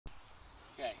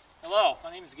Hello,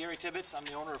 my name is Gary Tibbetts. I'm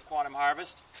the owner of Quantum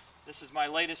Harvest. This is my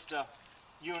latest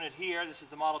unit here. This is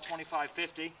the model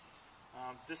 2550.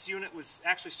 This unit was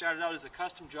actually started out as a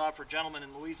custom job for a gentleman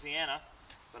in Louisiana,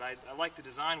 but I liked the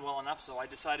design well enough, so I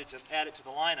decided to add it to the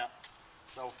lineup.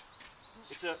 So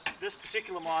this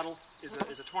particular model is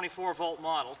a 24-volt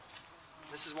model.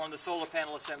 This is one of the solar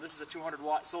panel assembly. This is a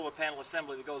 200-watt solar panel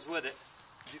assembly that goes with it.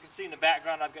 As you can see in the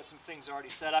background, I've got some things already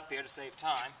set up here to save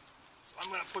time. So I'm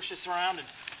going to push this around, and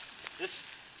this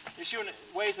unit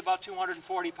weighs about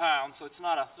 240 pounds, so it's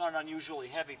not an unusually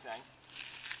heavy thing.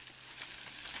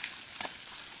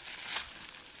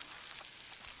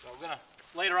 So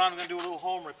later on I'm going to do a little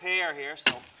home repair here,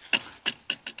 so I'm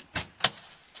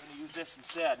going to use this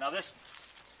instead. Now this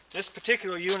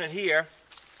particular unit here,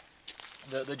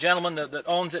 the gentleman that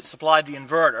owns it supplied the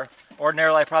inverter.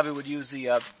 Ordinarily I probably would use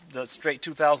the straight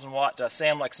 2,000 watt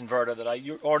Samlex inverter that I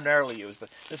ordinarily use, but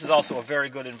this is also a very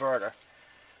good inverter.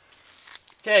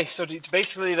 Okay, so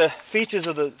basically the features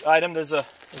of the item, there's an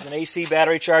AC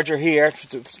battery charger here.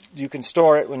 You can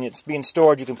store it. When it's being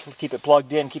stored, you can keep it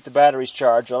plugged in, keep the batteries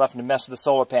charged, without having to mess with the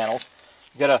solar panels.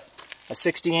 You've got a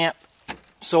 60 amp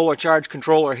solar charge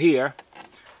controller here.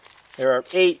 There are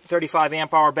 8 35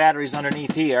 amp hour batteries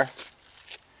underneath here.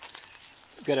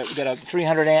 We've got a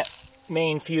 300 amp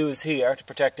main fuse here to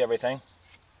protect everything.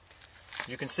 As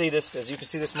you can see,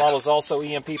 this model is also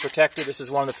EMP protected. This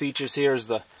is one of the features here, is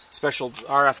the special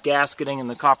RF gasketing and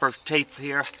the copper tape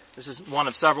here. This is one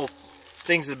of several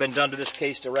things that have been done to this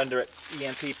case to render it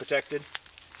EMP protected.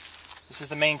 This is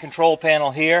the main control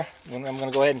panel here. I'm going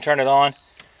to go ahead and turn it on.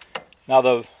 Now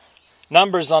the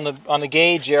numbers on the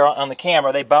gauge here on the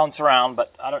camera, they bounce around,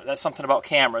 but that's something about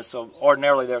cameras, so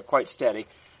ordinarily they're quite steady.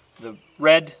 The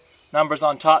red numbers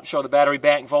on top show the battery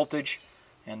bank voltage,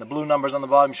 and the blue numbers on the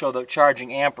bottom show the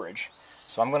charging amperage.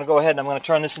 So I'm going to go ahead and I'm going to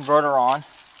turn this inverter on.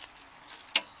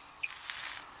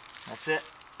 That's it.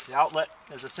 The outlet,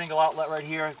 there's a single outlet right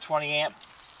here, 20 amp.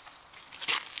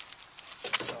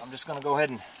 So I'm just going to go ahead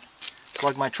and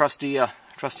plug my trusty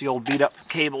old beat up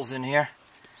cables in here.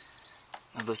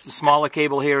 Now the smaller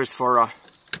cable here is for, I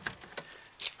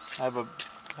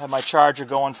have my charger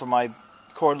going for my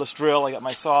cordless drill. I got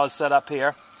my saws set up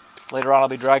here. Later on I'll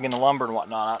be dragging the lumber and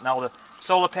whatnot out. Now the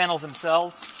solar panels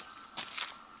themselves,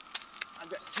 I've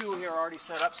got 2 here already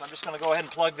set up, so I'm just going to go ahead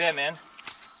and plug them in.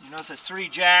 You notice there's 3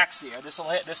 jacks here.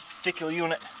 This particular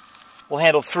unit will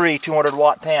handle 3 200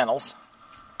 watt panels,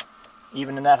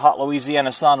 even in that hot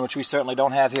Louisiana sun, which we certainly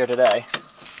don't have here today.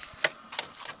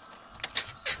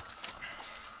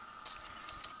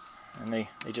 And they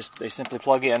simply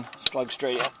plug in. Just plug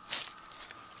straight in.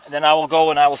 And then I will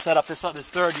go and I will set up this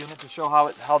third unit to show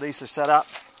how these are set up.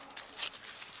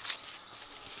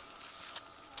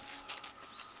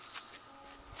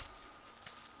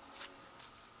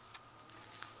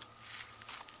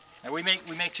 And we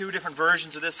make 2 different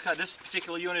versions of this. This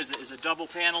particular unit is a double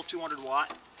panel 200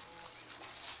 watt.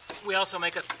 We also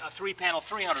make a 3-panel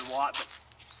 300 watt, but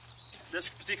this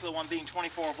particular one being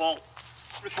 24 volt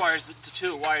requires the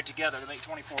 2 wired together to make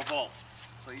 24 volts.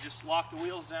 So you just lock the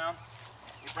wheels down,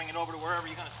 you bring it over to wherever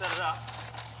you're going to set it up.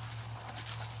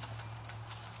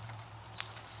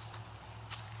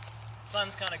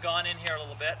 Sun's kind of gone in here a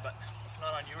little bit, but it's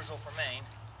not unusual for Maine.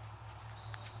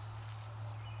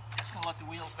 Just going to let the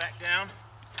wheels back down.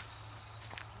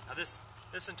 Now this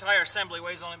entire assembly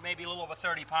weighs only maybe a little over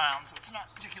 30 pounds, so it's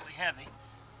not particularly heavy.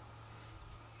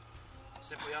 It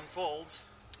simply unfolds.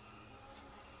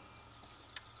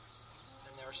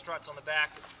 And there are struts on the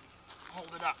back that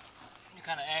hold it up. You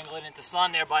kind of angle it into the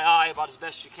sun there by eye about as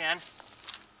best you can.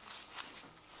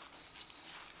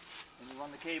 And you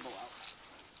run the cable out.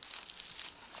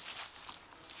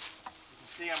 You can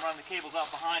see I'm running the cables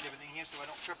out behind everything here so I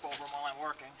don't trip over them while I'm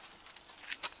working.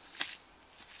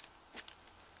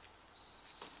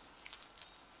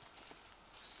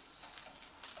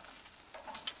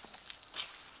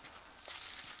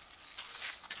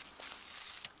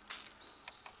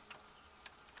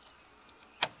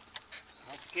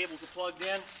 Cables are plugged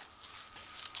in,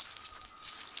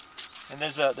 and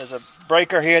there's a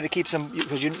breaker here that keeps them,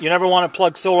 because you never want to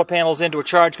plug solar panels into a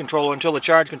charge controller until the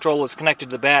charge controller is connected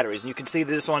to the batteries. And you can see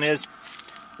this one is,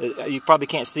 you probably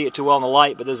can't see it too well in the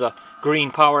light, but there's a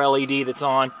green power LED that's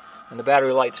on and the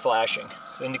battery light's flashing,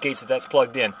 so it indicates that that's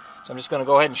plugged in. So I'm just going to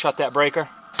go ahead and shut that breaker.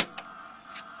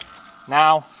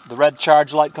 Now the red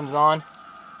charge light comes on,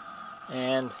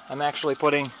 and I'm actually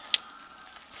putting,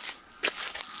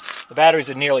 the batteries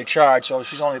are nearly charged, so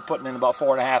she's only putting in about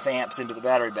 4.5 amps into the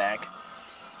battery bank.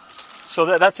 So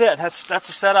that's it. That's the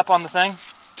setup on the thing.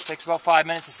 It takes about 5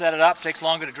 minutes to set it up. It takes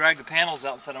longer to drag the panels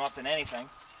out and set them up than anything.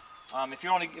 If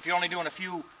you're only doing a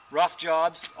few rough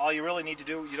jobs, all you really need to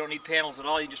do, you don't need panels at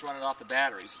all, you just run it off the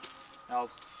batteries. Now,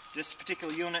 this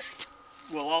particular unit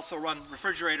will also run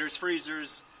refrigerators,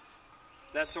 freezers,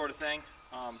 that sort of thing.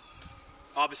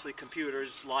 Obviously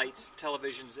computers, lights,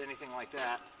 televisions, anything like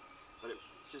that. But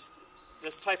it's just,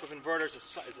 this type of inverter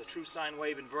is a true sine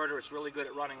wave inverter. It's really good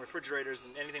at running refrigerators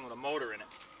and anything with a motor in it.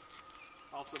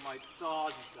 Also my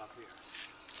saws and stuff here.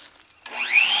 I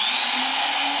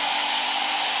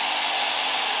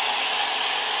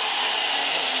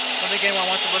don't think anyone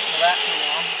wants to listen to that too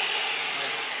long.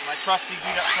 My trusty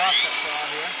beat-up crosscut saw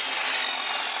here.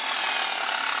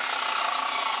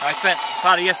 I spent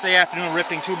part of yesterday afternoon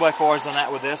ripping 2x4s on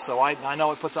that with this, so I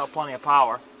know it puts out plenty of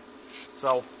power.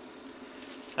 So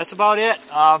that's about it.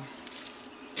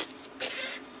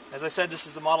 As I said, this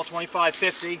is the model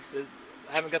 2550.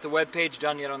 I haven't got the web page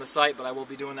done yet on the site, but I will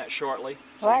be doing that shortly.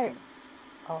 So you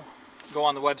can go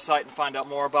on the website and find out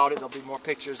more about it. There'll be more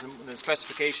pictures and the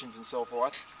specifications and so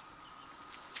forth.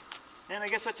 And I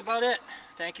guess that's about it.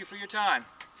 Thank you for your time.